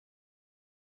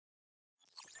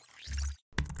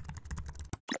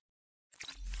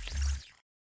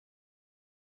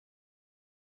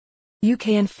UK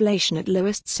inflation at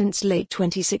lowest since late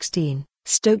 2016,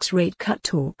 Stokes rate cut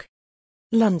talk.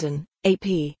 London,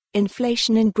 AP,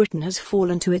 inflation in Britain has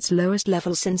fallen to its lowest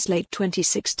level since late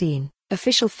 2016,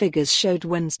 official figures showed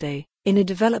Wednesday, in a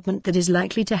development that is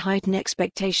likely to heighten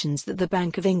expectations that the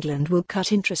Bank of England will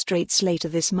cut interest rates later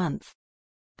this month.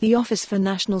 The Office for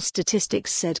National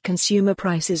Statistics said consumer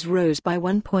prices rose by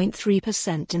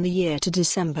 1.3% in the year to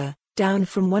December, down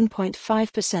from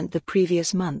 1.5% the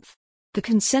previous month. The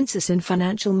consensus in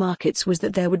financial markets was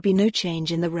that there would be no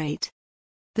change in the rate.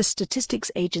 The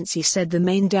statistics agency said the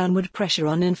main downward pressure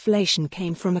on inflation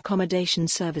came from accommodation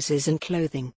services and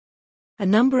clothing. A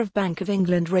number of Bank of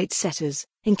England rate setters,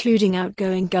 including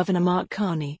outgoing Governor Mark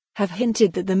Carney, have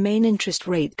hinted that the main interest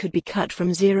rate could be cut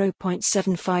from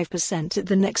 0.75% at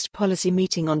the next policy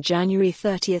meeting on January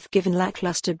 30, given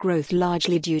lackluster growth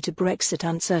largely due to Brexit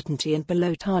uncertainty and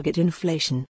below-target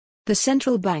inflation. The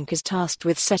central bank is tasked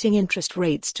with setting interest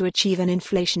rates to achieve an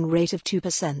inflation rate of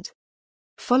 2%.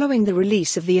 Following the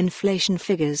release of the inflation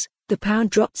figures, the pound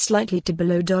dropped slightly to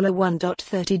below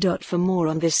 $1.30. For more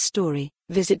on this story,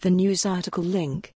 visit the news article link.